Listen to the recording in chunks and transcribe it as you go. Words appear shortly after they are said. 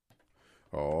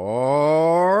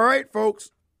All right,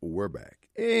 folks, we're back.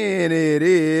 And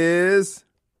it's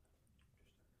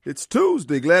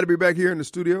Tuesday. Glad to be back here in the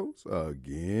studios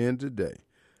again today.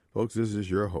 Folks, this is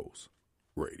your host,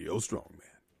 Radio Strongman,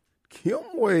 Kim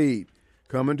Wade,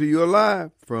 coming to you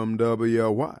live from BYE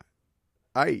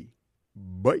SET-ASIDES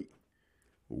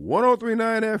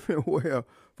 1039 FM. Well,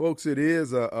 folks, it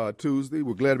is Tuesday.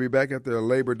 We're glad to be back after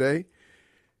Labor Day.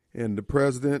 And the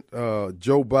president,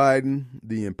 Joe Biden,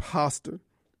 the imposter,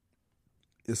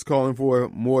 is calling for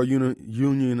more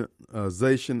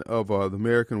unionization of the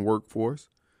American workforce.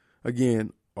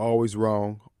 Again, always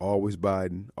wrong, always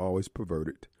Biden, always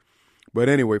perverted. But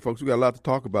anyway, folks, we got a lot to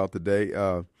talk about today.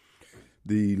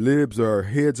 The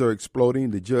heads are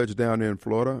exploding. The judge down there in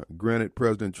Florida granted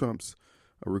President Trump's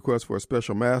request for a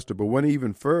special master, but went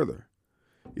even further.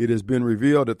 It has been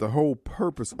revealed that the whole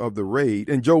purpose of the raid,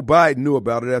 and Joe Biden knew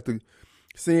about it after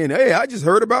saying, hey, I just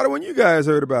heard about it when you guys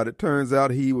heard about it. Turns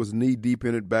out he was knee deep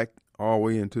in it back all the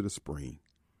way into the spring,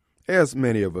 as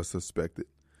many of us suspected.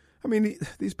 I mean,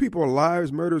 these people are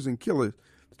liars, murderers, and killers.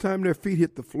 The time their feet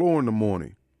hit the floor in the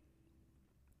morning.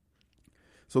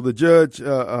 So the judge,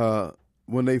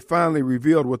 when they finally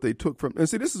revealed what they took from, and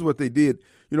see, this is what they did.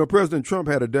 You know, President Trump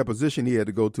had a deposition he had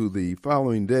to go to the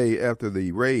following day after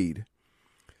the raid.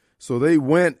 So they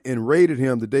went and raided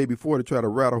him the day before to try to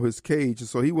rattle his cage. And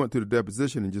so he went to the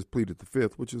deposition and just pleaded the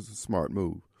fifth, which is a smart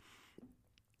move.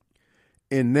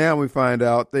 And now we find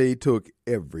out they took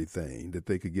everything that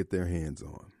they could get their hands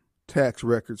on. Tax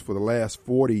records for the last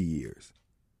 40 years.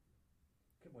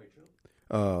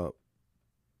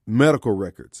 Medical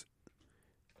records.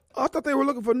 I thought they were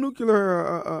looking for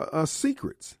nuclear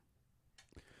secrets.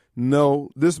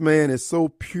 No, this man is so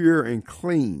pure and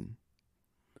clean.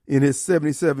 In his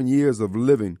 77 years of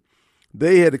living,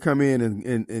 they had to come in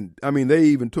and I mean, they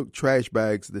even took trash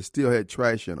bags that still had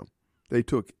trash in them. They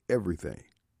took everything.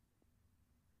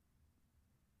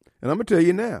 And I'm going to tell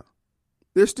you now,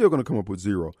 they're still going to come up with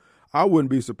zero. I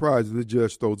wouldn't be surprised if the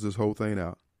judge throws this whole thing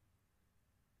out.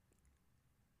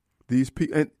 These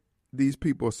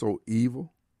people are so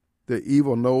evil. Their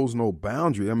evil knows no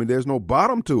boundary. I mean, there's no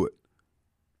bottom to it.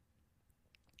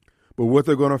 But what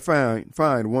they're going to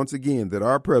find once again, that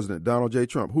our president, Donald J.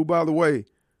 Trump, who, by the way,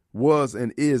 was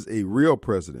and is a real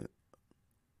president,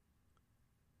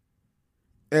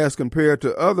 as compared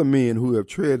to other men who have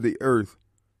tread the earth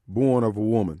born of a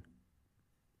woman,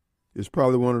 is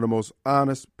probably one of the most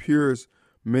honest, purest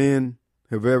men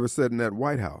have ever sat in that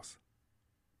White House,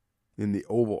 in the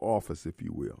Oval Office, if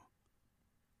you will.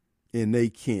 And they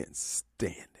can't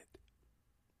stand it.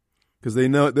 Because they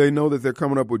know that they're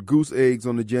coming up with goose eggs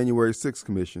on the January 6th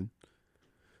commission.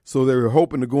 So they were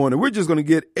hoping to go in, and we're just going to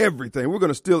get everything. We're going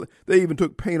to steal. They even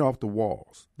took paint off the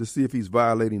walls to see if he's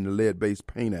violating the Lead-Based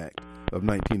Paint Act of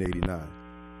 1989.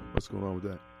 What's going on with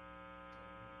that?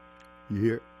 You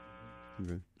hear it?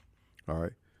 Okay. All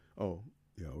right. Oh,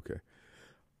 yeah, okay.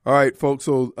 All right, folks,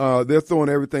 so they're throwing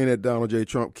everything at Donald J.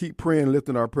 Trump. Keep praying,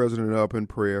 lifting our president up in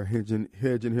prayer, hedging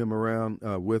him around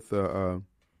with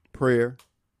prayer.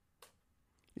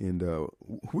 And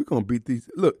we're going to beat these.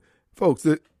 Look, folks,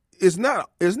 it's not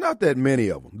that many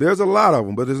of them. There's a lot of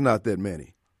them, but there's not that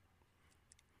many.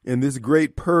 And this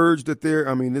great purge that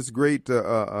this great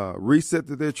reset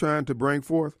that they're trying to bring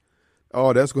forth,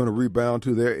 oh, that's going to rebound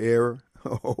to their era.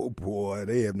 Oh, boy,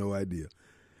 they have no idea.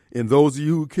 And those of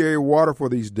you who carry water for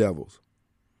these devils,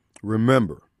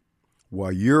 remember,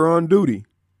 while you're on duty,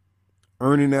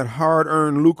 earning that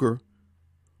hard-earned lucre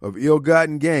of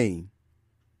ill-gotten gain,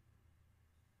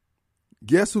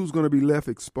 guess who's going to be left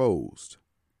exposed?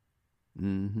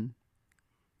 That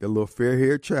little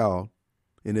fair-haired child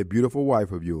and that beautiful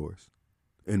wife of yours,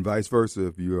 and vice versa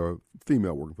if you're a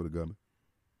female working for the government.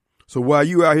 So while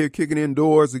you out here kicking in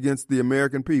doors against the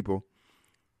American people,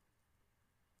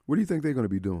 what do you think they're going to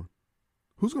be doing?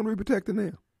 Who's going to be protecting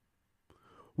them?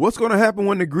 What's going to happen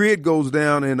when the grid goes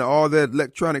down and all that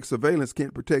electronic surveillance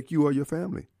can't protect you or your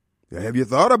family? Have you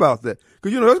thought about that?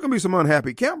 Because, there's going to be some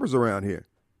unhappy campers around here.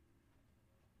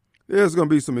 There's going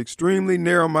to be some extremely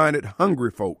narrow-minded,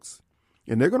 hungry folks.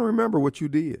 And they're going to remember what you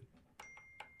did.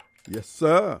 Yes,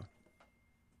 sir.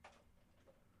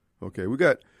 Okay, we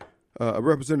got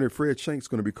Representative Fred Shank's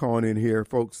going to be calling in here,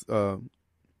 folks.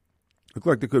 Looks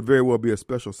like there could very well be a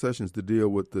special sessions to deal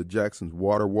with the Jackson's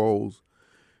water woes.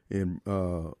 And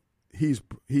he's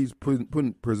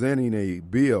presenting a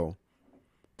bill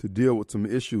to deal with some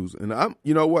issues. And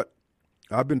you know what?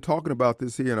 I've been talking about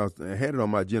this here, and I had it on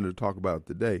my agenda to talk about it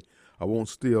today. I won't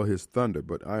steal his thunder,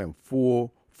 but I am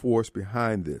full force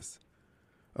behind this.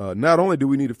 Not only do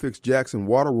we need to fix Jackson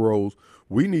water woes,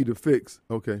 we need to fix,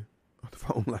 okay, the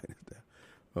phone line is down.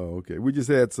 Oh, okay. We just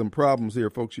had some problems here,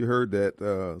 folks. You heard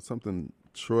that something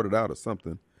shorted out or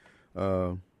something.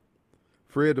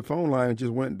 Fred, the phone line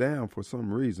just went down for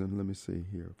some reason. Let me see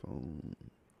here. Phone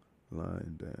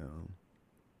line down.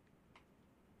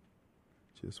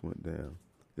 Just went down.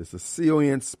 It's a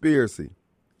conspiracy.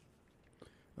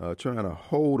 Trying to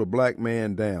hold a black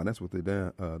man down. That's what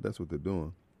they're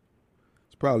doing.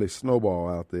 It's probably a snowball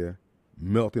out there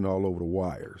melting all over the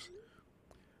wires.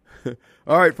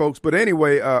 All right, folks. But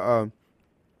anyway,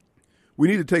 we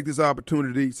need to take this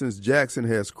opportunity since Jackson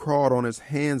has crawled on his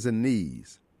hands and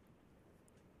knees,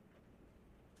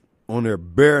 on their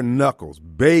bare knuckles,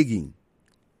 begging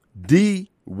the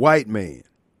white man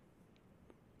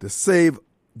to save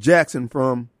Jackson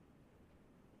from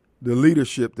the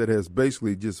leadership that has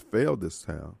basically just failed this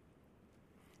town.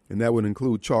 And that would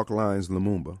include Chalk Lines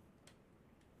Lumumba.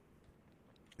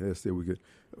 Let's see, we good.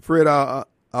 Fred,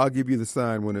 I'll give you the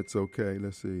sign when it's okay.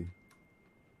 Let's see.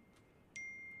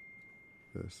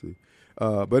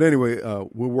 But anyway,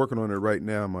 we're working on it right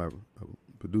now. My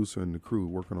producer and the crew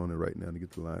working on it right now to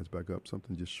get the lines back up.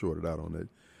 Something just shorted out on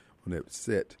that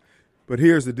set. But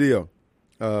here's the deal.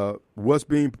 What's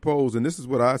being proposed, and this is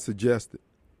what I suggested.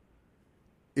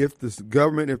 If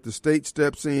the state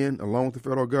steps in along with the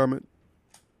federal government,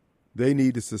 they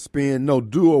need to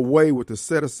do away with the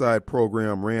set-aside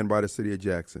program ran by the city of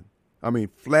Jackson. I mean,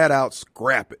 flat out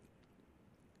scrap it.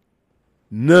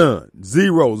 None.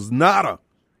 Zeros. Nada.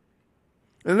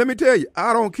 And let me tell you,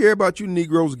 I don't care about you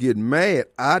Negroes getting mad.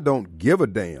 I don't give a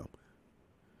damn.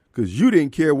 Because you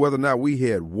didn't care whether or not we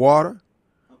had water,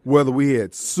 whether we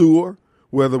had sewer,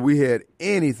 whether we had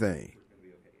anything.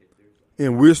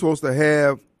 And we're supposed to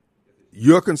have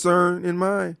your concern in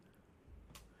mind.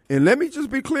 And let me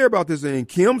just be clear about this. In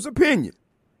Kim's opinion,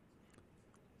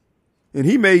 and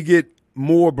he may get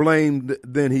more blamed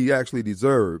than he actually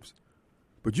deserves,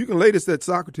 but you can lay this at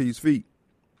Socrates' feet.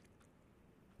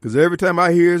 Because every time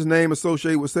I hear his name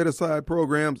associated with set-aside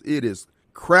programs, it is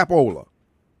crapola.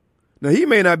 Now, he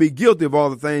may not be guilty of all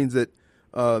the things that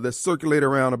circulate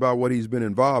around about what he's been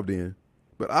involved in,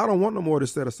 but I don't want no more of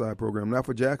this set-aside program. Not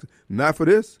for Jackson. Not for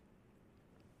this.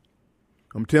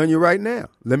 I'm telling you right now.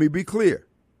 Let me be clear.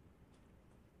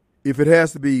 If it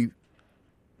has to be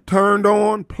turned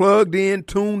on, plugged in,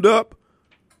 tuned up,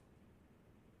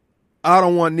 I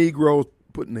don't want Negroes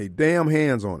putting their damn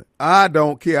hands on it. I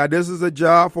don't care. This is a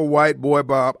job for white boy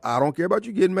Bob. I don't care about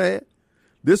you getting mad.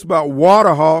 This is about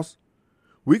Waterhouse.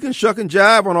 We can shuck and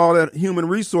jive on all that human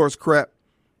resource crap.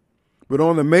 But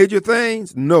on the major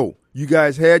things, no. You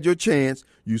guys had your chance.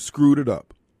 You screwed it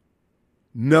up.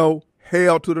 No,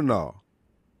 hell to the no.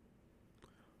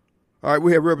 All right,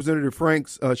 we have Representative Fred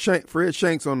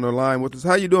Shanks on the line with us.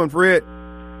 How you doing, Fred?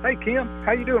 Hey, Kim.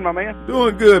 How you doing, my man?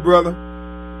 Doing good, brother.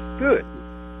 Good.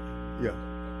 Yeah.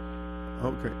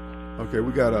 Okay,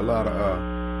 we got a lot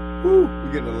of,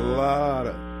 we're getting a lot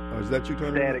of, is that you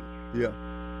turning? Static. Yeah.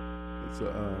 It's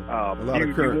a lot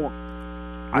of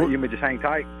current. You may just hang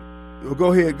tight? Well,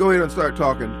 go ahead and start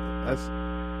talking.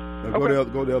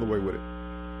 Go the other way with it.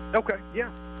 Okay,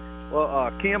 yeah.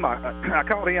 Well, Kim, I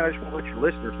called in. I just want to let your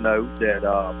listeners know that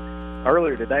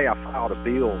earlier today I filed a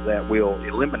bill that will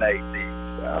eliminate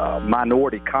the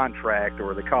minority contract,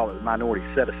 or they call it minority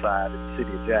set-aside in the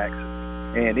city of Jackson.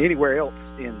 And anywhere else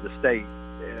in the state,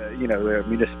 a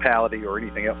municipality or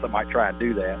anything else that might try and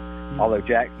do that, although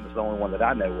Jackson is the only one that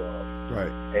I know of.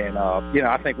 Right. And,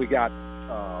 I think we got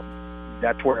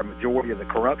that's where a majority of the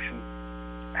corruption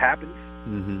happens.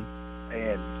 Mm-hmm.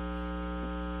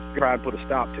 And try and put a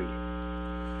stop to it.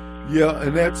 Yeah,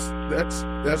 and that's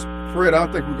Fred.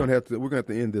 I think we're gonna have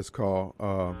to end this call.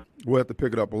 We'll have to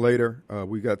pick it up later.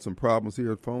 We got some problems here.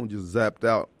 The phone just zapped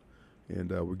out,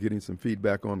 and we're getting some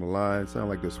feedback on the line. Sound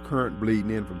like there's current bleeding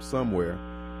in from somewhere.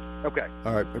 Okay.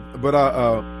 All right, but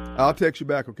I'll text you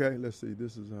back. Okay. Let's see.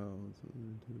 This is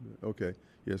okay.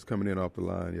 Yeah, it's coming in off the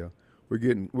line. Yeah, we're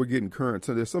getting current.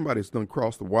 So there's somebody that's done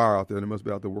crossed the wire out there. They must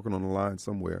be out there working on the line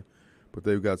somewhere, but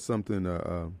they've got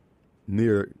something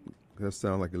near. That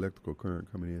sounds like electrical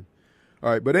current coming in.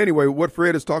 All right, but anyway, what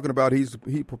Fred is talking about, he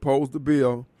proposed the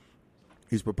bill.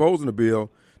 He's proposing a bill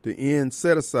to end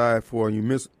set-aside for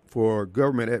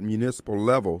government at municipal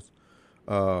levels,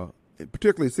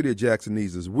 particularly the city of Jackson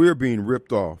needs us. We're being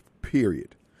ripped off,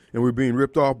 period. And we're being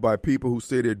ripped off by people who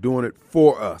say they're doing it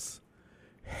for us.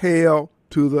 Hell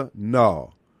to the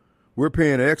no. We're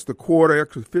paying an extra quarter,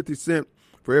 extra 50 cents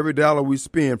for every dollar we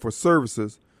spend for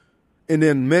services. And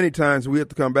then many times we have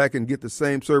to come back and get the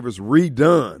same service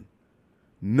redone.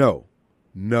 No.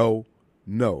 Now,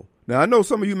 I know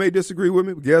some of you may disagree with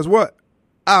me, but guess what?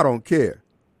 I don't care.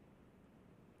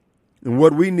 And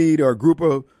what we need are a group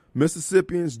of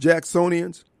Mississippians,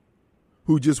 Jacksonians,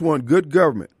 who just want good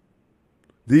government.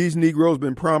 These Negroes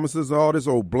been promised us all this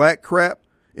old black crap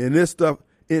and this stuff.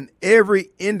 In every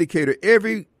indicator,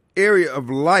 every area of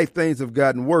life, things have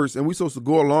gotten worse, and we're supposed to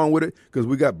go along with it because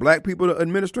we got black people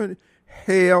administrating.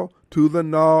 Hell to the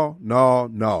no.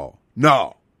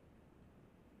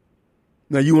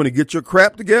 Now you want to get your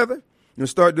crap together and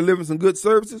start delivering some good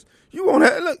services? You won't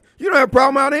have, look, you don't have a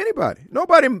problem out of anybody.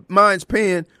 Nobody minds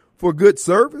paying for good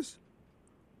service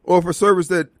or for service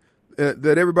that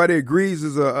everybody agrees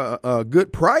is a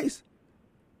good price.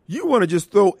 You want to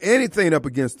just throw anything up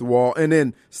against the wall and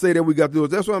then say that we got to do it.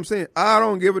 That's what I'm saying. I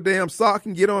don't give a damn sock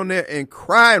and get on there and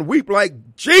cry and weep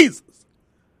like Jesus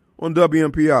on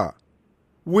WMPR.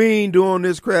 We ain't doing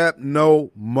this crap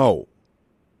no more.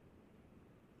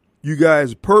 You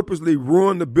guys purposely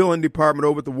ruined the billing department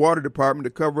over at the water department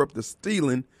to cover up the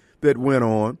stealing that went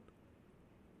on.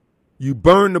 You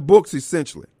burned the books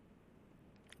essentially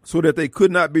so that they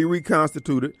could not be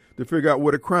reconstituted to figure out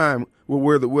where the crime,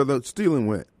 where the stealing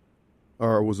went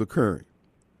or was occurring.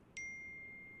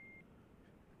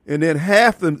 And then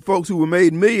half the folks who were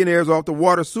made millionaires off the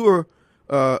water sewer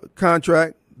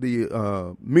contract,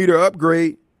 the meter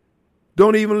upgrade,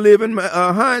 don't even live in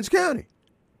Hinds County.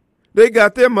 They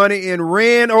got their money and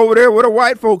ran over there where the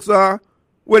white folks are,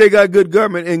 where they got good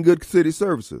government and good city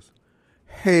services.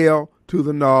 Hell to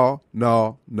the no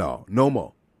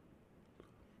more.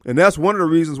 And that's one of the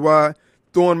reasons why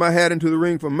throwing my hat into the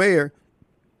ring for mayor,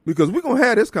 because we're going to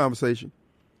have this conversation.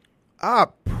 I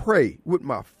pray with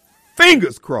my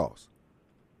fingers crossed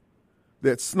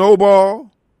that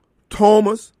Snowball,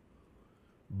 Thomas,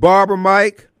 Barbara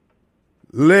Mike,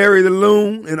 Larry the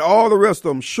Loon, and all the rest of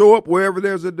them show up wherever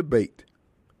there's a debate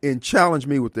and challenge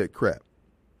me with that crap.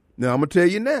 Now, I'm going to tell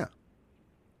you now.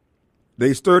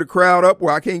 They stir the crowd up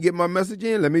where I can't get my message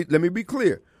in. Let me be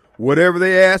clear. Whatever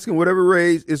they ask and whatever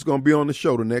raise, it's going to be on the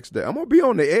show the next day. I'm going to be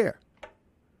on the air.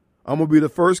 I'm going to be the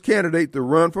first candidate to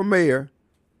run for mayor,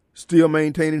 still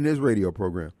maintaining his radio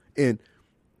program. And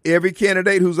every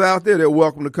candidate who's out there, they're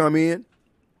welcome to come in.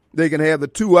 They can have the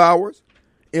 2 hours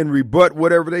and rebut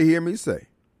whatever they hear me say.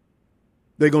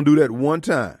 They're going to do that one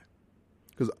time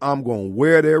because I'm going to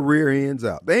wear their rear ends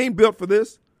out. They ain't built for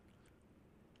this.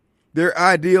 Their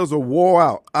ideals are wore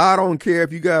out. I don't care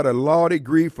if you got a law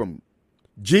degree from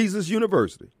Jesus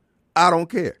University. I don't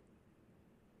care.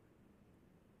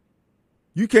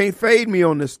 You can't fade me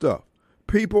on this stuff.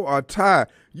 People are tired.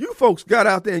 You folks got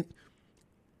out there and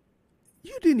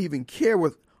you didn't even care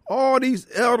with all these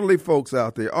elderly folks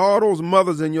out there, all those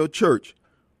mothers in your church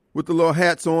with the little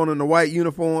hats on and the white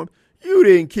uniform. You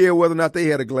didn't care whether or not they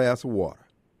had a glass of water.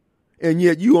 And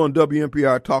yet you on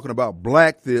WMPR talking about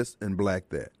black this and black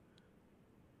that.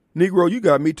 Negro, you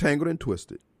got me tangled and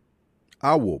twisted.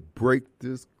 I will break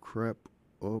this crap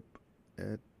up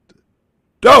at the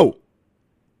door.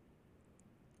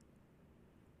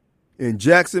 In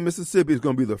Jackson, Mississippi is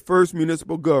going to be the first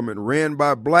municipal government ran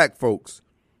by black folks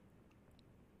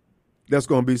that's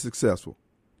going to be successful.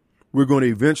 We're going to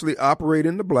eventually operate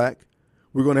in the black.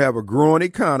 We're going to have a growing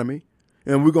economy,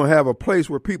 and we're going to have a place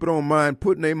where people don't mind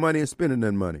putting their money and spending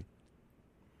their money.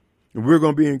 And we're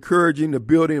going to be encouraging the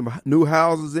building of new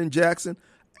houses in Jackson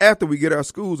after we get our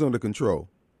schools under control.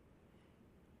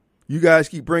 You guys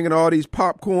keep bringing all these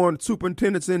popcorn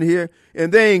superintendents in here,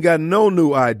 and they ain't got no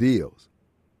new ideals.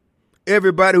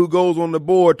 Everybody who goes on the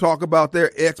board talk about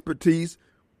their expertise.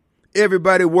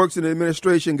 Everybody who works in the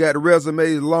administration got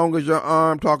resumes as long as your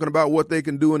arm talking about what they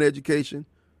can do in education.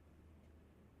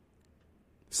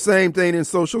 Same thing in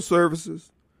social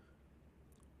services.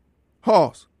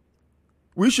 Hoss,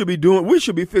 we should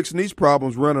be fixing these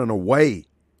problems running away.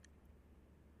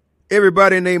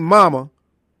 Everybody and their mama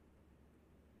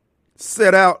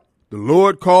set out, the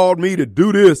Lord called me to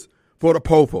do this for the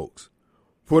poor folks,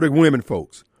 for the women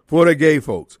folks, for the gay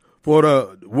folks, for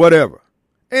the whatever.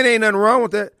 And ain't nothing wrong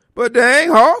with that. But dang,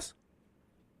 Hoss,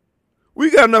 we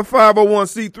got enough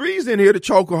 501c3s in here to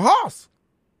choke a horse.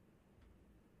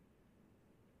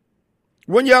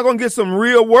 When y'all gonna get some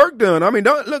real work done? I mean,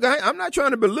 I'm not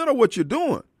trying to belittle what you're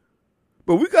doing,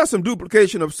 but we got some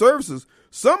duplication of services.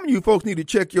 Some of you folks need to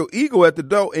check your ego at the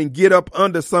door and get up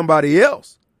under somebody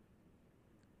else.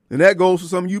 And that goes for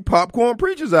some of you popcorn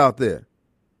preachers out there.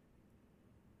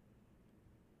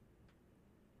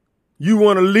 You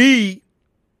want to lead,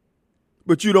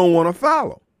 but you don't want to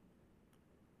follow.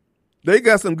 They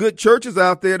got some good churches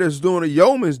out there that's doing a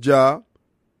yeoman's job,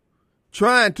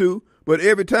 trying to, but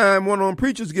every time one of them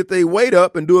preachers get their weight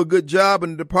up and do a good job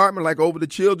in the department, like over the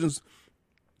children's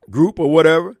group or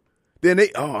whatever, then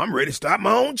I'm ready to start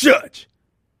my own church.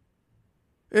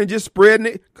 And just spreading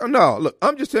it. No, look,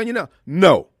 I'm just telling you now,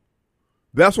 no.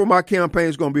 That's what my campaign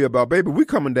is going to be about, baby. We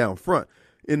coming down front.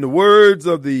 In the words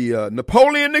of the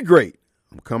Napoleon the Great,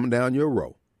 I'm coming down your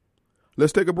row.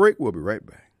 Let's take a break. We'll be right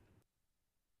back.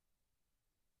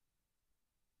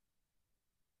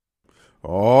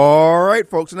 All right,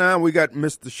 folks. Now we got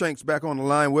Mr. Shanks back on the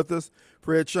line with us.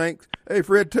 Fred Shanks. Hey,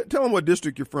 Fred, tell them what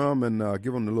district you're from and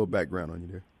give them a little background on you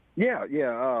there.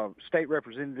 Yeah. State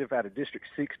representative out of District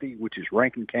 60, which is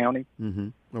Rankin County. Mm-hmm.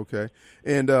 Okay.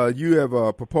 And you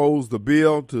have proposed a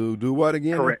bill to do what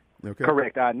again? Correct. Okay.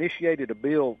 Correct. I initiated a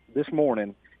bill this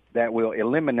morning that will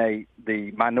eliminate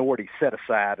the minority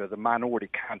set-aside or the minority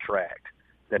contract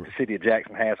that the city of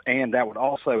Jackson has, and that would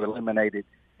also eliminate it,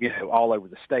 all over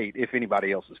the state if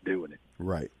anybody else is doing it.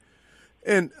 Right.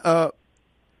 And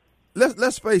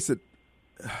let's face it,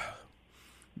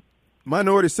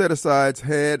 minority set-asides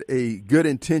had a good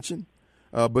intention,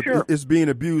 but Sure. It's being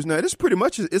abused now. It's pretty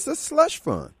much it's a slush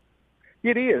fund.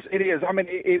 It is. I mean,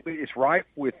 it's rife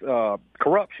with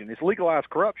corruption. It's legalized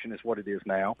corruption is what it is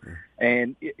now.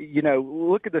 And,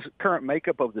 look at the current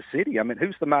makeup of the city. I mean,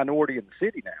 who's the minority in the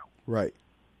city now? Right.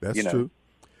 That's true.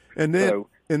 And then,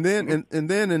 and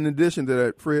then in addition to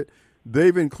that, Fred,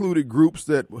 they've included groups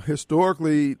that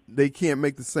historically they can't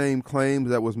make the same claims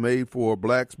that was made for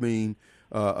blacks being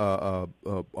a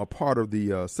part of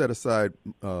the set-aside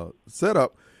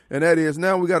setup. And that is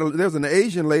now there's an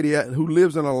Asian lady who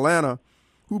lives in Atlanta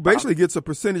who basically gets a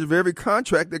percentage of every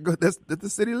contract that the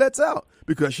city lets out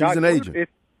because she's an agent.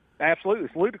 Absolutely.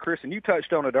 It's ludicrous. And you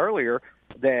touched on it earlier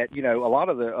that, a lot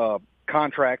of the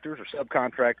contractors or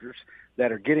subcontractors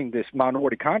that are getting this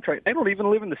minority contract, they don't even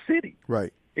live in the city.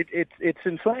 Right. It's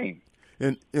insane.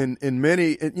 And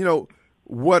many,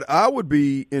 what I would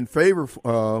be in favor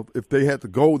of if they had to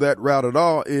go that route at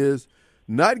all is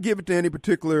not give it to any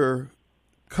particular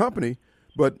company,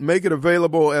 but make it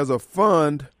available as a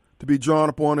fund to be drawn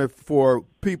upon it for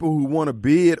people who want to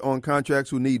bid on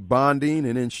contracts who need bonding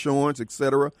and insurance, et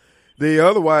cetera. They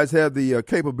otherwise have the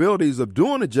capabilities of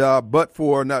doing the job, but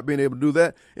for not being able to do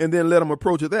that, and then let them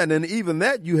approach it that. And then even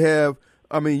that you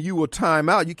will time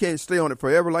out. You can't stay on it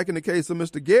forever, like in the case of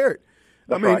Mr. Garrett.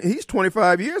 That's right. He's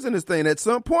 25 years in this thing. At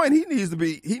some point, he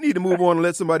need to move on and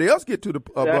let somebody else get to the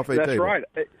buffet table. That's right.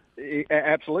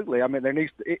 Absolutely. I mean,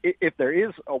 if there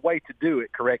is a way to do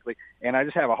it correctly, and I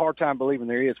just have a hard time believing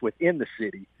there is within the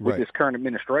city with this current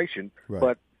administration,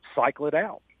 but cycle it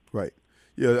out. Right.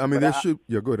 Yeah. I mean,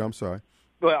 yeah, go ahead. I'm sorry.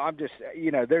 Well, I'm just,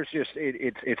 there's just,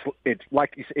 it's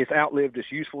like it's outlived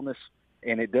its usefulness,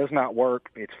 and it does not work.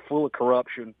 It's full of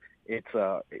corruption. It's,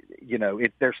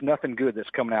 there's nothing good that's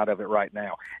coming out of it right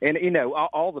now. And,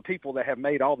 all the people that have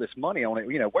made all this money on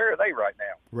it, where are they right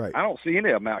now? Right. I don't see any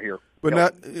of them out here. But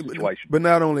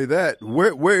not only that,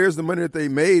 where is the money that they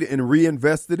made and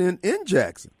reinvested in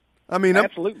Jackson? I mean,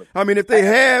 absolutely. I mean, if they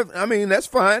have, that's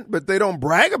fine, but they don't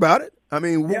brag about it. I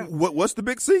mean, what's the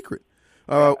big secret?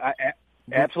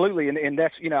 Absolutely. And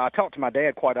that's, I talk to my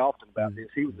dad quite often about this.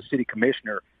 He was the city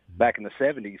commissioner back in the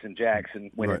 70s in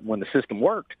Jackson when the system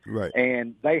worked. Right.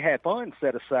 And they had funds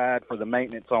set aside for the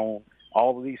maintenance on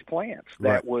all of these plants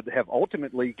that would have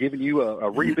ultimately given you a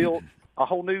rebuilt, a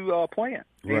whole new plant.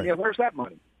 Right. And where's that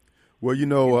money?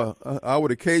 Well, I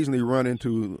would occasionally run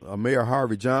into Mayor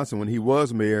Harvey Johnson when he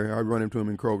was mayor. I'd run into him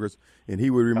in Kroger's, and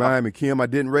he would remind me, Kim, I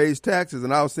didn't raise taxes.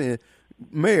 And I was saying,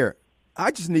 Mayor,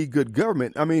 I just need good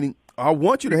government. I mean, I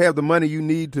want you to have the money you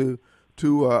need to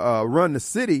run the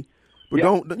city, but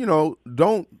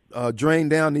don't drain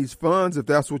down these funds if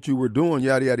that's what you were doing.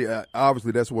 Yada yada.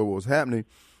 Obviously, that's what was happening.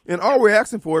 And all we're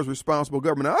asking for is responsible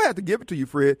government. Now, I have to give it to you,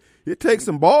 Fred. It takes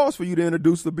some balls for you to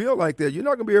introduce the bill like that. You're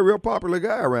not going to be a real popular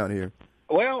guy around here.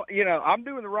 Well, I'm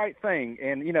doing the right thing.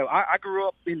 And, I grew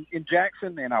up in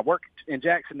Jackson, and I work in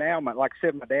Jackson now. Like I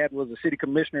said, my dad was a city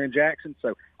commissioner in Jackson,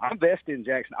 so I'm vested in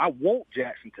Jackson. I want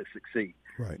Jackson to succeed.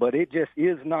 Right. But it just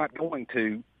is not going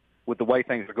to with the way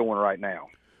things are going right now.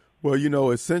 Well,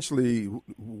 essentially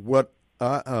what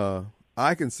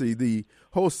I can see, the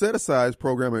whole set-aside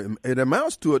program, it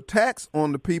amounts to a tax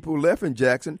on the people left in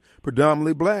Jackson,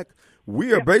 predominantly black.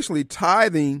 We are basically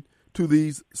tithing to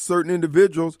these certain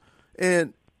individuals.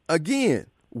 And, again,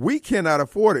 we cannot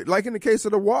afford it. Like in the case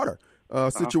of the water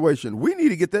situation, we need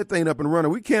to get that thing up and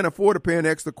running. We can't afford to pay an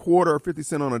extra quarter or 50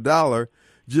 cents on a dollar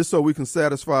just so we can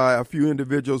satisfy a few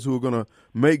individuals who are going to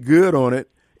make good on it.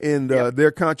 And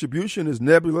their contribution is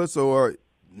nebulous, or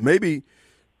maybe –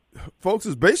 folks,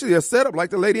 it's basically a setup like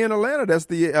the lady in Atlanta. That's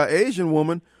the Asian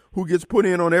woman who gets put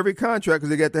in on every contract because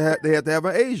they have to have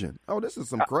an Asian. Oh, this is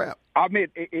some crap. I mean,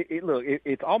 look,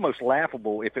 it's almost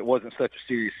laughable if it wasn't such a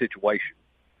serious situation.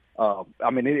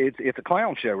 It's a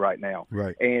clown show right now.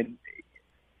 Right. And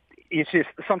it's just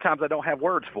sometimes I don't have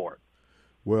words for it.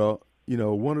 Well,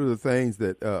 one of the things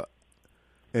that,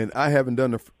 and I haven't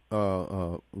done the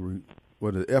FOI,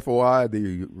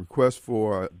 the request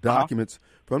for documents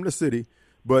from the city,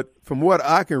 but from what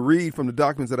I can read from the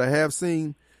documents that I have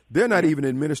seen, they're not even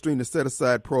administering the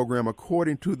set-aside program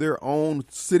according to their own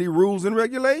city rules and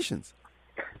regulations.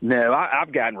 No,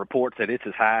 I've gotten reports that it's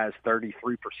as high as 33%.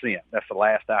 That's the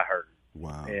last I heard.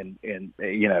 Wow. And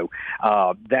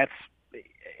that's,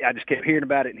 I just kept hearing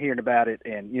about it.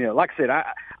 And, like I said,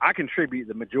 I contribute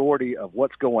the majority of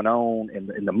what's going on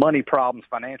and the money problems,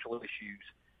 financial issues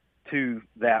to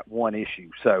that one issue.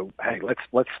 So, hey,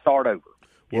 let's start over.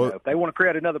 If they want to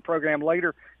create another program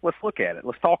later, let's look at it.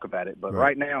 Let's talk about it. But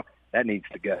right now, that needs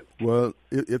to go. Well,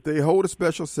 if they hold a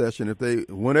special session,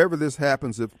 whenever this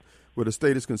happens, what the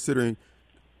state is considering,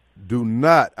 do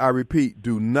not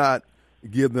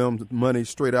give them money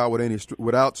straight out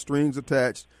without strings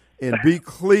attached, and be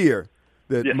clear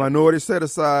that minority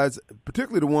set-asides,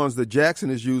 particularly the ones that Jackson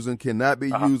is using, cannot be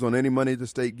used on any money the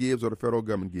state gives or the federal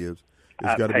government gives.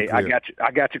 It's got to be clear.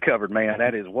 I got you covered, man.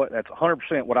 That's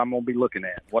 100% what I'm going to be looking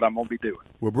at, what I'm going to be doing.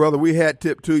 Well, brother, we hat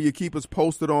tip to you. Keep us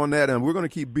posted on that, and we're going to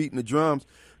keep beating the drums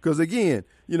because, again,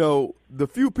 the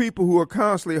few people who are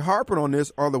constantly harping on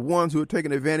this are the ones who are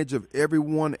taking advantage of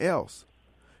everyone else.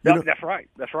 That's right.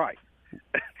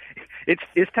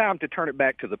 It's time to turn it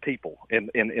back to the people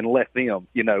and let them,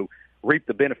 reap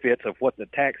the benefits of what the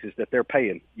taxes that they're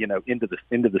paying, into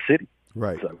the city.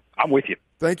 Right. So I'm with you.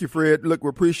 Thank you, Fred. Look, we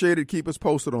appreciate it. Keep us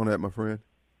posted on that, my friend.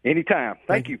 Anytime.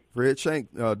 Thank you. Fred Shank,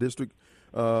 District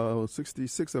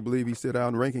 66, I believe he said, out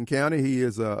in Rankin County. He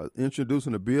is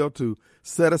introducing a bill to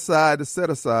set aside the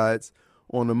set-asides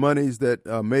on the monies that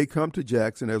may come to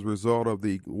Jackson as a result of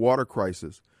the water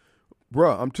crisis.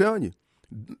 Bruh, I'm telling you,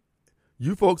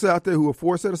 you folks out there who are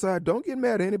for set-aside, don't get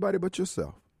mad at anybody but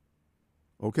yourself.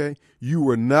 Okay? You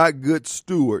were not good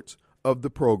stewards of the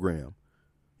program.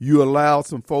 You allowed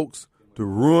some folks to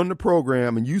ruin the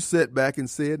program, and you sat back and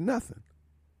said nothing.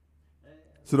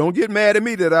 So don't get mad at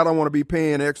me that I don't want to be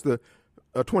paying extra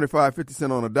 25, 50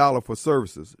 cents on a dollar for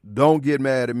services. Don't get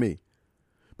mad at me.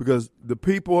 Because the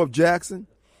people of Jackson,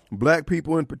 black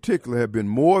people in particular, have been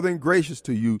more than gracious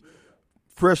to you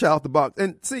fresh out the box.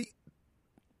 And see,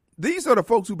 these are the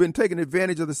folks who've been taking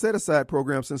advantage of the set-aside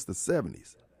program since the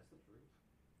 70s.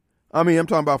 I mean, I'm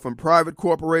talking about from private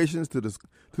corporations to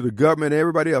the government and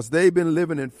everybody else. They've been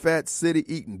living in Fat City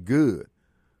eating good.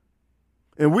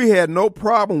 And we had no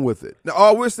problem with it. Now,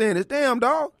 all we're saying is, damn,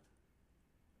 dog,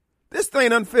 this thing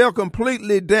done fell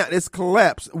completely down. It's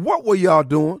collapsed. What were y'all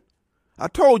doing? I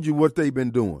told you what they've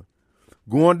been doing.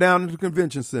 Going down to the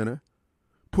convention center,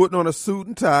 putting on a suit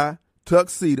and tie,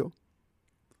 tuxedo,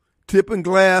 tipping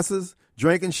glasses,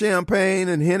 drinking champagne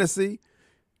and Hennessy,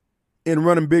 and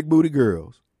running big booty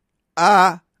girls.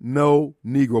 I know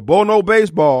Negro. Bo know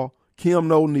baseball, Kim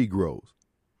know Negroes.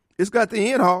 It's got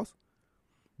the end, Hoss.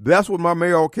 That's what my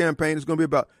mayoral campaign is going to be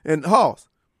about. And Hoss,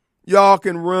 y'all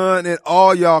can run and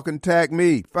all y'all can tag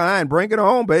me. Fine, bring it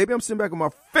on, baby. I'm sitting back with my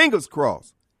fingers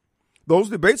crossed. Those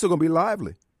debates are going to be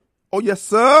lively. Oh, yes,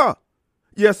 sir.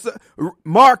 Yes, sir.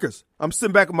 Marcus, I'm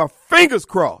sitting back with my fingers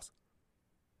crossed.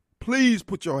 Please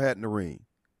put your hat in the ring.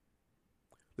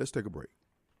 Let's take a break.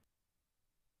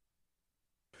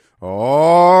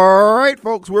 All right,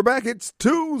 folks, we're back. It's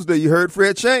Tuesday. You heard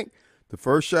Fred Shank, the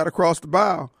first shot across the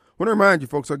bow. I want to remind you,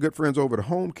 folks, our good friends over at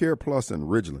Home Care Plus in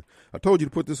Ridgeland. I told you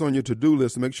to put this on your to-do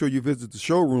list and make sure you visit the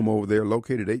showroom over there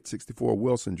located at 864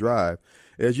 Wilson Drive.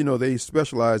 As you know, they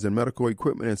specialize in medical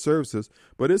equipment and services,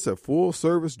 but it's a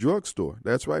full-service drugstore.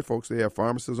 That's right, folks. They have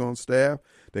pharmacists on staff.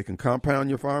 They can compound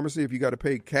your pharmacy. If you got to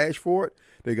pay cash for it,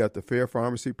 they got the fair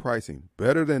pharmacy pricing.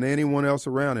 Better than anyone else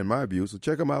around, in my view. So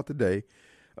check them out today.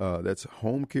 That's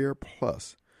Home Care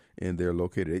Plus, and they're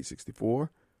located at 864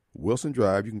 Wilson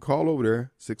Drive. You can call over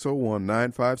there,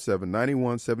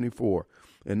 601-957-9174.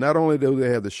 And not only do they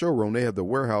have the showroom, they have the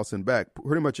warehouse in back.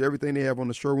 Pretty much everything they have on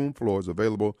the showroom floor is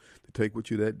available to take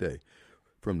with you that day.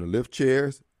 From the lift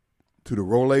chairs to the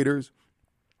rollators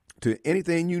to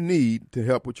anything you need to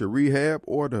help with your rehab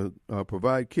or to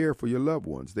provide care for your loved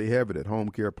ones. They have it at Home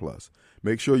Care Plus.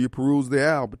 Make sure you peruse the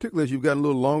aisle, particularly as you've got a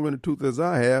little longer in the tooth as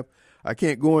I have. I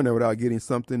can't go in there without getting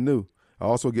something new. I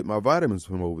also get my vitamins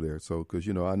from over there. So, because,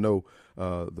 I know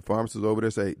the pharmacists over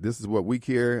there say, this is what we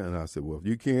carry. And I said, well, if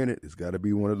you're carrying it, it's got to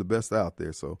be one of the best out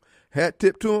there. So, hat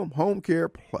tip to them, Home Care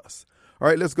Plus. All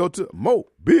right, let's go to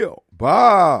Mobile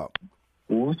Bob.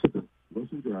 Wilson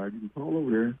Drive. You can call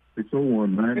over there,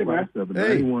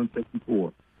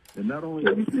 601-957-9164. And not only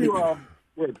that,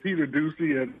 Peter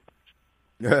Ducey and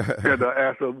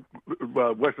asked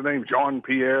what's the name, John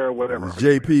Pierre or whatever.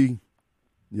 JP,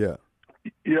 yeah.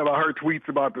 Yeah, I heard tweets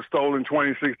about the stolen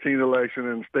 2016 election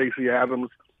and Stacey Adams,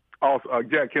 also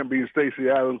Jack Kemp being Stacey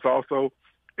Adams also,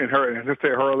 and just say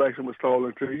her election was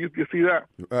stolen too. You see that?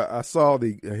 I saw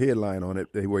the headline on it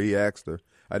where he asked her.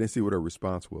 I didn't see what her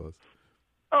response was.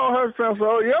 Oh, that sounds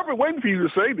so. Yeah, I've been waiting for you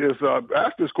to say this.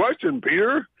 Ask this question,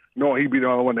 Peter. No, he'd be the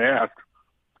only one to ask.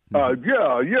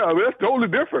 Yeah, that's totally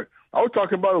different. I was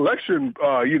talking about election,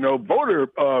 voter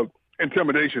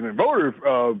intimidation and voter,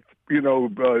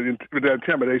 the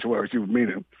intimidation, whatever she was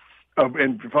meaning,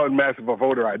 and massive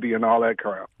voter ID and all that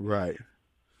crap. Right.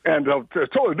 And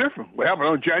it's totally different. What happened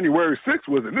on January 6th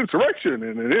was an insurrection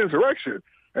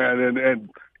and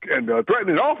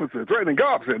threatening officers, threatening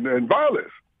cops, and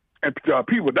violence, and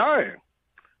people dying.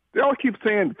 They always keep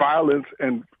saying violence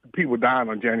and people dying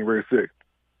on January 6th,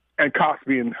 and cops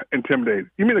being intimidated.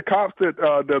 You mean the cops that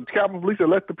the Capitol Police that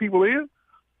let the people in?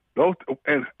 Those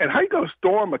and how you going to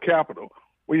storm a Capitol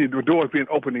when the doors being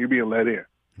open and you're being let in?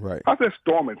 Right. How's that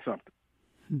storming something?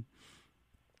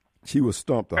 She was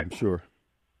stumped, I'm sure.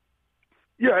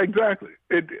 Yeah, exactly.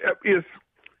 It is,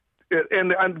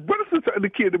 and what is the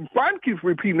kid? Biden keeps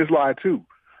repeating this lie too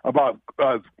about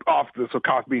officers or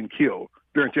cops being killed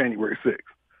during January 6th.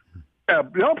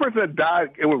 The only person that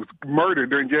died and was murdered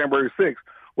during January 6th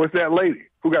was that lady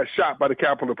who got shot by the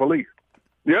Capitol Police.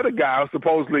 The other guy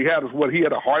supposedly had he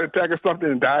had a heart attack or something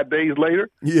and died days later.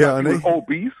 Yeah, and he was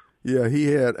obese. Yeah, he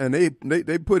had, and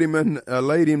they put him in,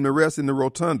 laid him to rest in the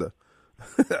rotunda.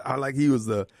 I like he was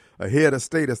a head of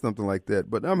state or something like that.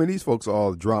 But I mean, these folks are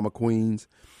all drama queens.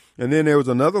 And then there was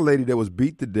another lady that was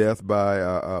beat to death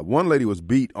by one lady was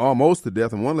beat almost to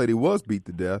death, and one lady was beat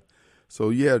to death. So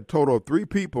you had a total of 3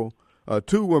 people.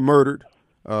 2 were murdered.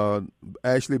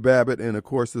 Ashley Babbitt, and of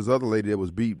course this other lady that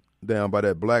was beat down by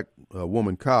that black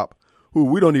woman cop, who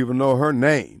we don't even know her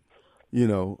name.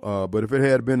 But if it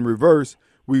had been reversed,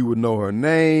 we would know her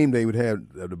name. They would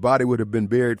have the body would have been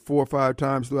buried 4 or 5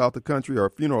 times throughout the country or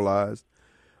funeralized.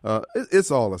 It's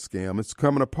all a scam. It's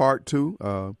coming apart too.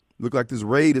 Look like this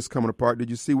raid is coming apart.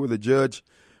 Did you see where the judge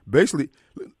the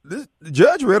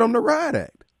judge read on the Riot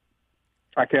Act?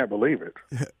 I can't believe it.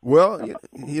 Well,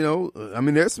 I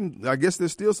mean, I guess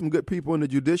there's still some good people in the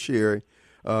judiciary,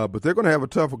 but they're going to have a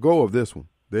tougher go of this one.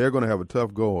 They're going to have a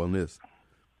tough go on this.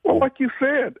 Well, like you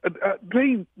said,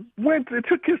 they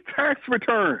took his tax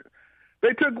return.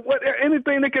 They took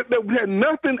anything that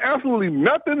had absolutely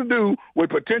nothing to do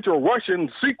with potential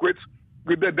Russian secrets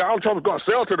that Donald Trump is going to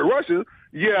sell to the Russians.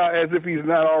 Yeah, as if he's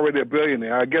not already a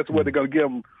billionaire. I guess what they're going to give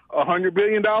him $100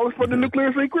 billion for the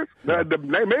nuclear secrets.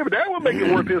 Maybe that would make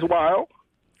it worth his while.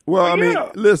 Well,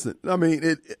 listen. I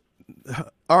mean,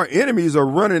 our enemies are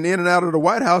running in and out of the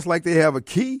White House like they have a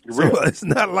key. So it's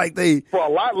not like they for a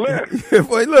lot less.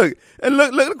 Boy,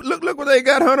 look what they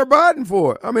got Hunter Biden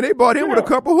for. I mean, they bought him with a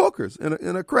couple hookers and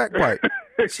a crack pipe.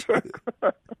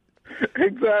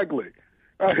 Exactly.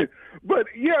 But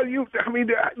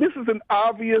this is an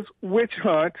obvious witch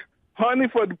hunt, hunting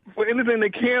for anything they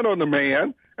can on the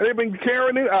man, and they've been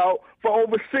carrying it out for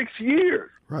over 6 years.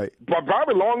 Right. But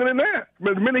probably longer than that.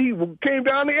 But the minute he came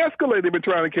down the escalator, they've been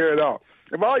trying to carry it out.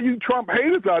 If all you Trump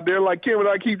haters out there like Kim and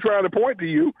I keep trying to point to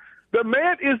you, the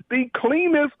man is the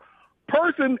cleanest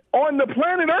person on the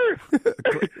planet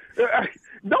Earth.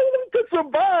 No one could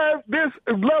survive this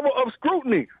level of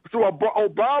scrutiny. So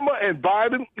Obama and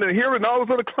Biden and hearing all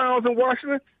those other clowns in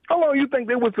Washington, how long do you think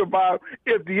they would survive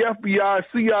if the FBI,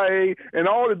 CIA, and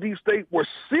all the deep state were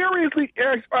seriously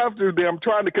after them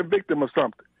trying to convict them of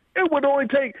something? It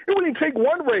wouldn't take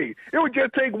one raid. It would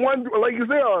just take one, like you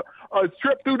said, a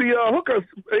trip through the hookers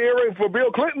area for Bill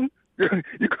Clinton.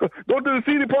 You go to the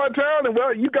seedy part of town,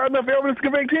 and you got enough evidence to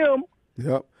convict him.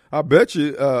 Yep, I bet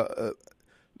you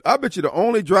the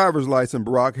only driver's license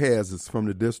Barack has is from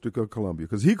the District of Columbia,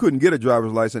 because he couldn't get a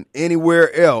driver's license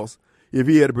anywhere else if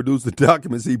he had to produce the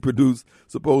documents he produced,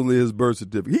 supposedly his birth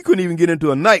certificate. He couldn't even get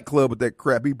into a nightclub with that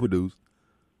crap he produced.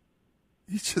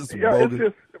 He's just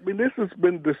bogus. This has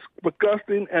been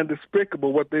disgusting and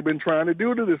despicable what they've been trying to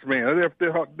do to this man.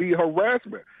 The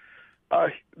harassment.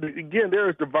 Again, there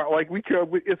is divine,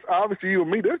 it's obviously you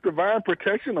and me, there's divine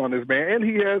protection on this man, and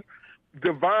he has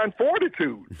divine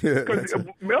fortitude. Because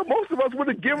most of us would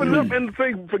have given up and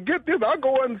say, forget this, I'll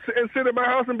go and sit in my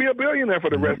house and be a billionaire for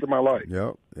the rest of my life.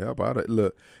 Yep.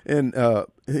 Look, and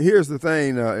here's the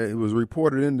thing, it was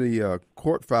reported in the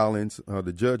court filings,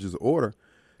 the judge's order,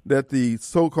 that the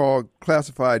so-called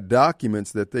classified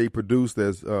documents that they produced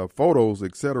as photos,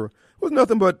 etc., was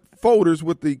nothing but folders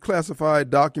with the classified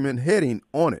document heading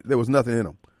on it. There was nothing in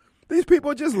them. These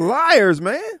people are just liars,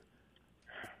 man.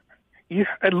 Yeah,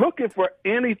 and looking for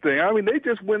anything. I mean, they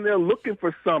just went there looking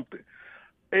for something.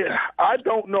 I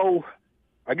don't know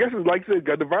I guess it's like I said,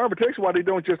 got divine protection. Why they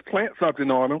don't just plant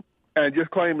something on him and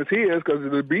just claim it's his, because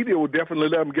the media will definitely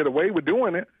let him get away with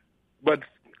doing it. But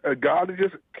God is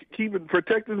just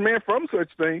protect this man from such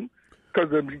things, because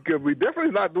we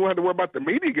definitely not don't have to worry about the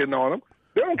media getting on him.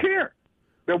 They don't care.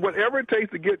 That whatever it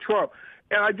takes to get Trump.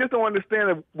 And I just don't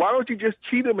understand, why don't you just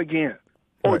cheat him again?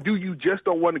 Or do you just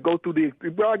don't want to go through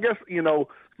well, I guess,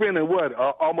 spending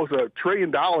almost $1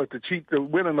 trillion to cheat to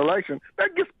win an election,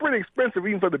 that gets pretty expensive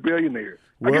even for the billionaires.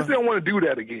 Well, I guess they don't want to do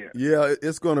that again. Yeah,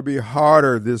 it's going to be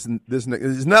harder this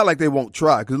it's not like they won't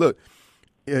try, because look,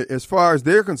 as far as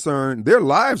they're concerned, their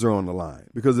lives are on the line,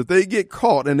 because if they get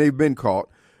caught, and they've been caught,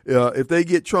 if they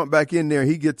get Trump back in there,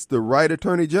 he gets the right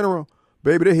attorney general,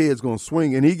 baby, their head's going to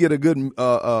swing, and he get a good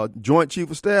joint chief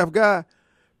of staff guy,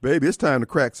 baby, it's time to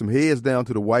crack some heads down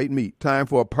to the white meat. Time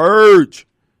for a purge.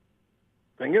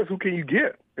 Thing is, who can you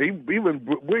get? Even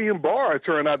William Barr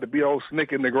turned out to be old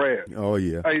snake in the grass. Oh,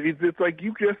 yeah. It's like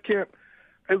you just can't.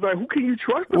 It's like, who can you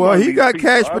trust? Well, he got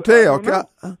Kash Patel.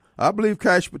 I believe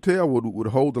Kash Patel would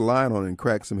hold the line on it and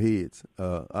crack some heads.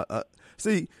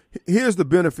 See, here's the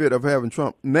benefit of having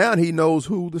Trump. Now he knows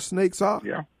who the snakes are.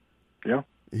 Yeah.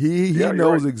 He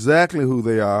knows exactly who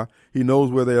they are. He knows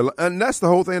where they are. And that's the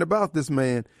whole thing about this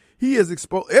man. He is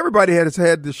exposed. Everybody has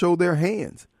had to show their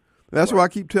hands. That's why I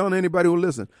keep telling anybody who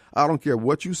listen, I don't care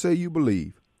what you say you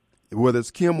believe. Whether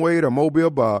it's Kim Wade or Mobile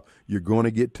Bob, you're going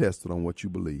to get tested on what you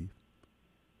believe.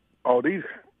 God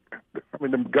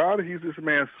has used this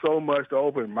man so much to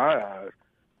open my eyes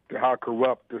to how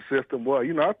corrupt the system was.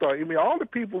 I thought, all the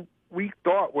people we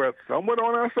thought were somewhat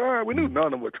on our side, we knew none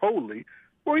of them were totally.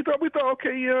 Well, we thought,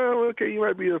 okay, you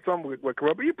might be somewhat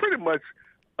corrupt, but you're pretty much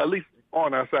at least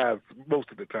on our side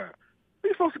most of the time.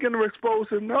 We're supposed to get them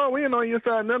exposed, and no, we ain't on your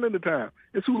side none of the time.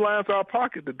 It's who lines our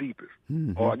pocket the deepest,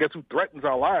 or I guess who threatens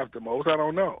our lives the most. I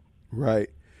don't know. Right.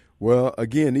 Well,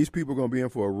 again, these people are going to be in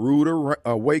for a rude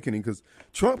awakening, because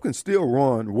Trump can still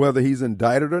run whether he's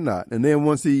indicted or not. And then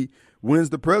once he wins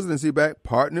the presidency back,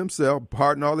 pardon himself,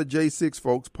 pardon all the J6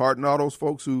 folks, pardon all those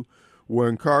folks who were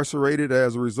incarcerated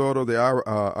as a result of the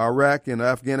Iraq and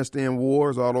Afghanistan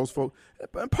wars, all those folks,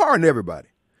 pardon everybody.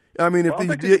 I mean, if a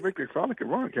convicted felon can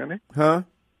run, can he? Huh?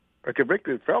 A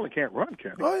convicted felon can't run,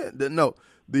 can he? Oh, yeah. No.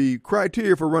 The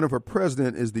criteria for running for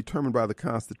president is determined by the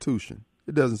Constitution.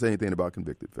 It doesn't say anything about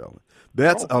convicted felon.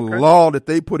 That's a law that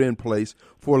they put in place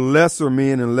for lesser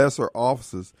men and lesser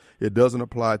officers. It doesn't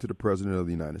apply to the president of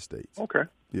the United States. Okay.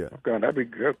 Yeah. Okay,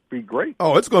 that'd be great.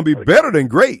 Oh, it's going to be better than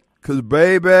great, because,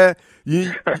 baby,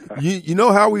 you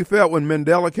know how we felt when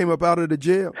Mandela came up out of the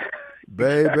jail?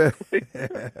 Baby.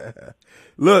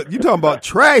 Look, you talking about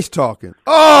trash talking.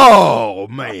 Oh,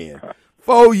 man.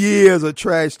 4 years of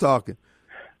trash talking.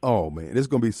 Oh, man, it's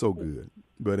going to be so good.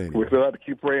 But anyway. We still have to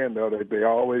keep praying, though, that they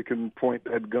always can point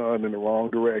that gun in the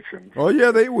wrong direction. Oh, yeah,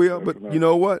 they will. But you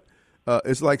know what?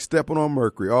 It's like stepping on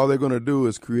mercury. All they're going to do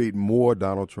is create more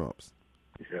Donald Trumps.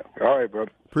 Yeah. All right,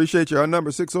 brother. Appreciate you. Our number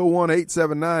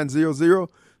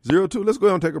 601-879-0002. Let's go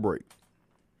ahead and take a break.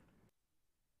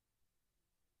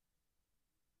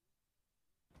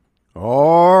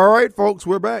 All right, folks,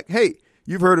 we're back. Hey,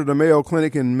 you've heard of the Mayo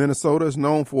Clinic in Minnesota. It's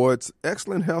known for its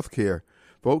excellent health care.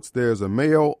 Folks, there's a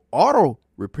Mayo Auto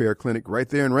Repair Clinic right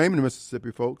there in Raymond,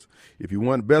 Mississippi, folks. If you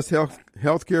want best health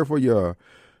care for your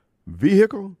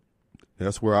vehicle,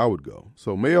 that's where I would go.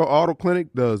 So Mayo Auto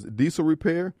Clinic does diesel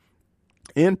repair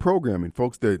and programming.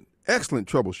 Folks, they're excellent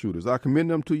troubleshooters. I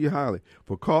commend them to you highly.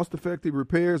 For cost-effective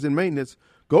repairs and maintenance,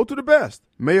 go to the best,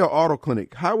 Mayo Auto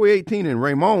Clinic, Highway 18 in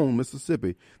Raymond,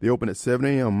 Mississippi. They open at 7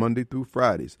 a.m. Monday through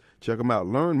Fridays. Check them out.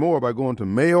 Learn more by going to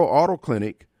Mayo Auto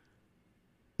Clinic,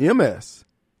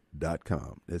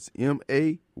 MS.com. That's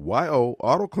MAYO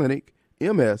Auto Clinic,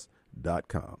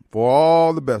 MS.com. For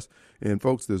all the best. And,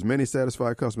 folks, there's many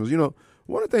satisfied customers.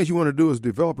 One of the things you want to do is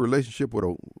develop a relationship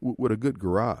with a good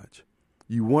garage.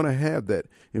 You want to have that.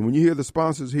 And when you hear the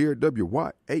sponsors here at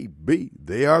WYAB,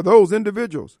 they are those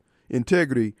individuals.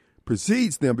 Integrity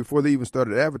precedes them before they even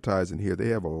started advertising here. They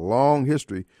have a long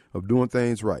history of doing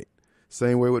things right.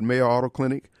 Same way with Mayo Auto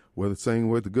Clinic, same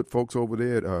way with the good folks over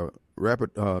there at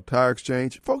Rapid Tire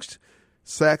Exchange. Folks,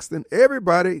 Saxton,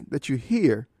 everybody that you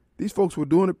hear, these folks were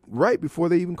doing it right before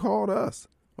they even called us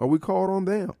or we called on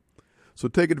them. So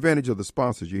take advantage of the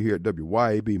sponsors you hear at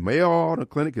WYAB. Mayo Auto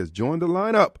Clinic has joined the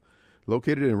lineup.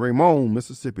 Located in Raymond,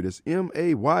 Mississippi. That's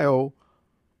MAYO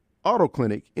Auto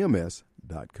Clinic,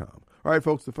 MS.com. All right,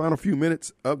 folks, the final few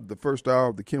minutes of the first hour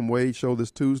of the Kim Wade Show this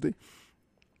Tuesday.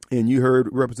 And you heard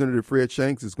Representative Fred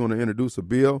Shanks is going to introduce a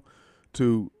bill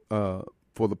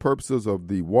for the purposes of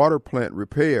the water plant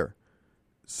repair.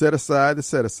 Set aside the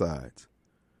set-asides.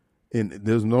 And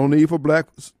there's no need for black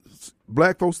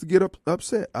black folks to get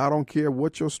upset. I don't care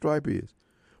what your stripe is.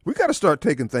 We got to start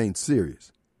taking things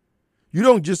serious. You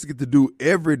don't just get to do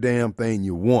every damn thing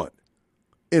you want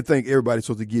and think everybody's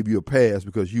supposed to give you a pass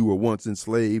because you were once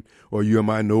enslaved or you're a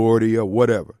minority or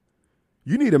whatever.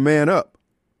 You need to man up.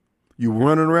 You're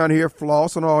running around here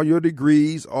flossing all your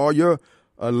degrees, all your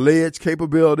alleged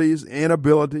capabilities and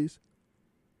abilities.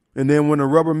 And then when the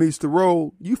rubber meets the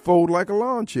road, you fold like a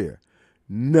lawn chair.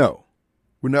 No,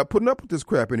 we're not putting up with this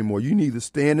crap anymore. You need to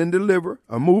stand and deliver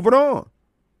or move it on.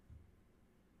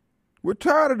 We're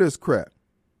tired of this crap.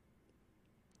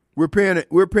 We're paying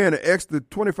an extra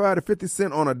 25 to 50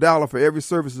 cents on a dollar for every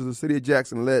services the city of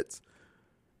Jackson lets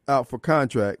out for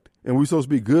contract. And we're supposed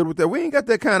to be good with that. We ain't got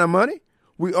that kind of money.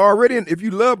 We already, if you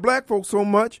love black folks so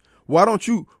much, why don't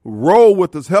you roll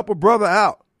with us, help a brother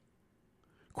out?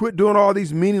 Quit doing all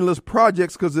these meaningless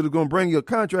projects because it's going to bring your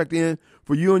contract in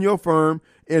for you and your firm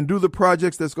and do the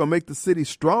projects that's going to make the city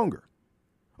stronger.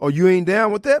 Or you ain't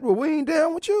down with that? Well, we ain't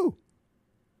down with you.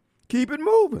 Keep it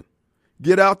moving.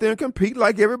 Get out there and compete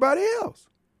like everybody else.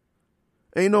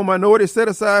 Ain't no minority set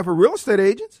aside for real estate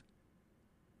agents.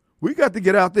 We got to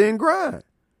get out there and grind.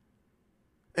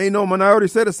 Ain't no minority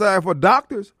set aside for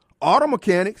doctors, auto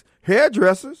mechanics,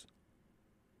 hairdressers.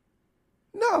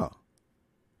 No.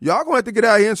 Y'all going to have to get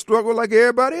out here and struggle like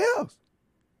everybody else.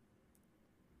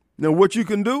 Now, what you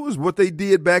can do is what they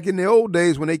did back in the old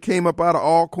days when they came up out of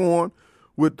Alcorn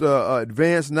with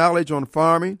advanced knowledge on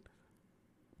farming.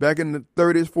 Back in the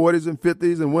 30s, 40s, and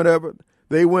 50s and whatever,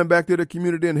 they went back to the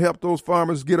community and helped those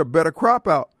farmers get a better crop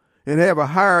out and have a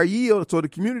higher yield so the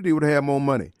community would have more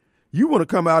money. You want to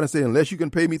come out and say, unless you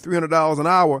can pay me $300 an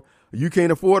hour, you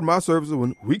can't afford my services.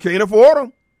 When we can't afford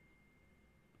them.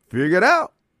 Figure it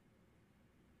out.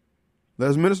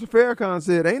 As Minister Farrakhan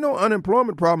said, ain't no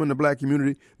unemployment problem in the black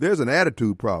community. There's an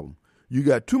attitude problem. You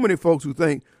got too many folks who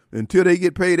think until they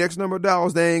get paid X number of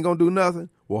dollars, they ain't going to do nothing.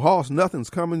 Well, Hoss,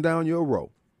 nothing's coming down your road.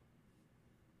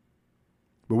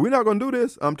 But we're not going to do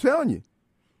this. I'm telling you.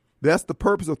 That's the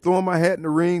purpose of throwing my hat in the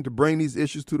ring to bring these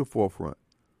issues to the forefront.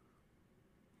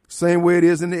 Same way it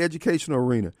is in the educational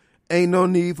arena. Ain't no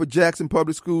need for Jackson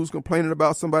Public Schools complaining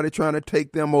about somebody trying to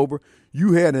take them over.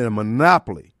 You had a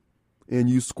monopoly and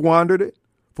you squandered it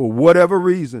for whatever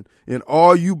reason. And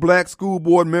all you black school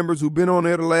board members who've been on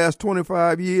there the last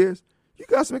 25 years, you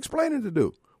got some explaining to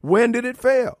do. When did it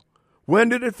fail? When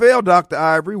did it fail, Dr.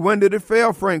 Ivory? When did it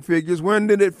fail, Frank Figures? When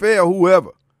did it fail,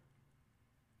 whoever?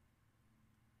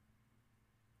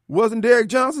 Wasn't Derek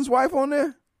Johnson's wife on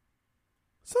there?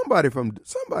 Somebody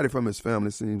from his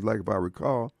family seems like, if I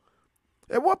recall.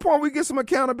 At what point we get some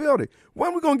accountability?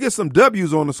 When we going to get some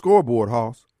W's on the scoreboard,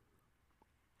 Hoss?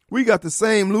 We got the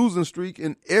same losing streak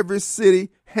in every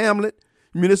city, hamlet,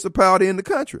 municipality in the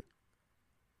country.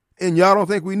 And y'all don't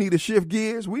think we need to shift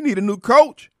gears? We need a new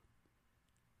coach.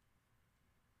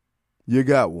 You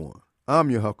got one. I'm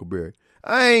your Huckleberry.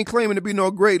 I ain't claiming to be no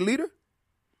great leader.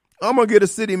 I'm going to get a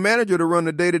city manager to run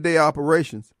the day-to-day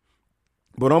operations.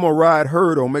 But I'm going to ride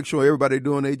herd on make sure everybody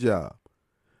doing their job.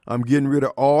 I'm getting rid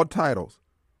of all titles.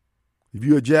 If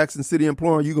you're a Jackson City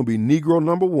employee, you're going to be Negro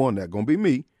number 1. That's going to be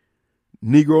me.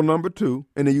 Negro number 2.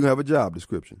 And then you have a job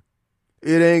description.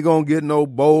 It ain't going to get no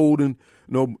bold and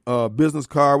no business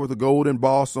card with a golden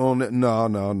boss on it. No.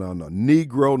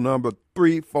 Negro number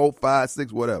 3, 4, 5,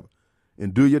 6, whatever.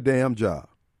 And do your damn job.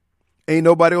 Ain't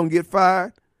nobody going to get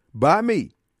fired by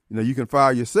me. You know, you can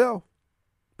fire yourself,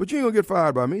 but you ain't going to get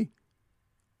fired by me.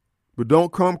 But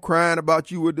don't come crying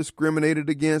about you were discriminated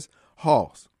against.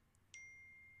 Hoss,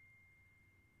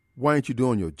 why ain't you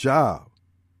doing your job?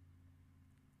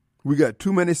 We got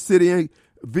too many city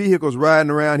vehicles riding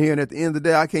around here, and at the end of the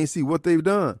day, I can't see what they've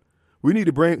done. We need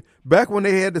to bring back when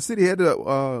the city had the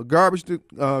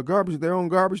their own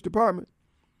garbage department.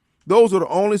 Those are the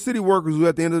only city workers who,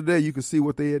 at the end of the day, you could see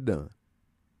what they had done.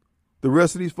 The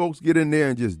rest of these folks get in there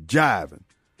and just jiving,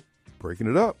 breaking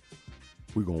it up.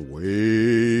 We're going to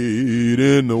wade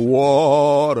in the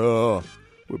water.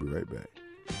 We'll be right back.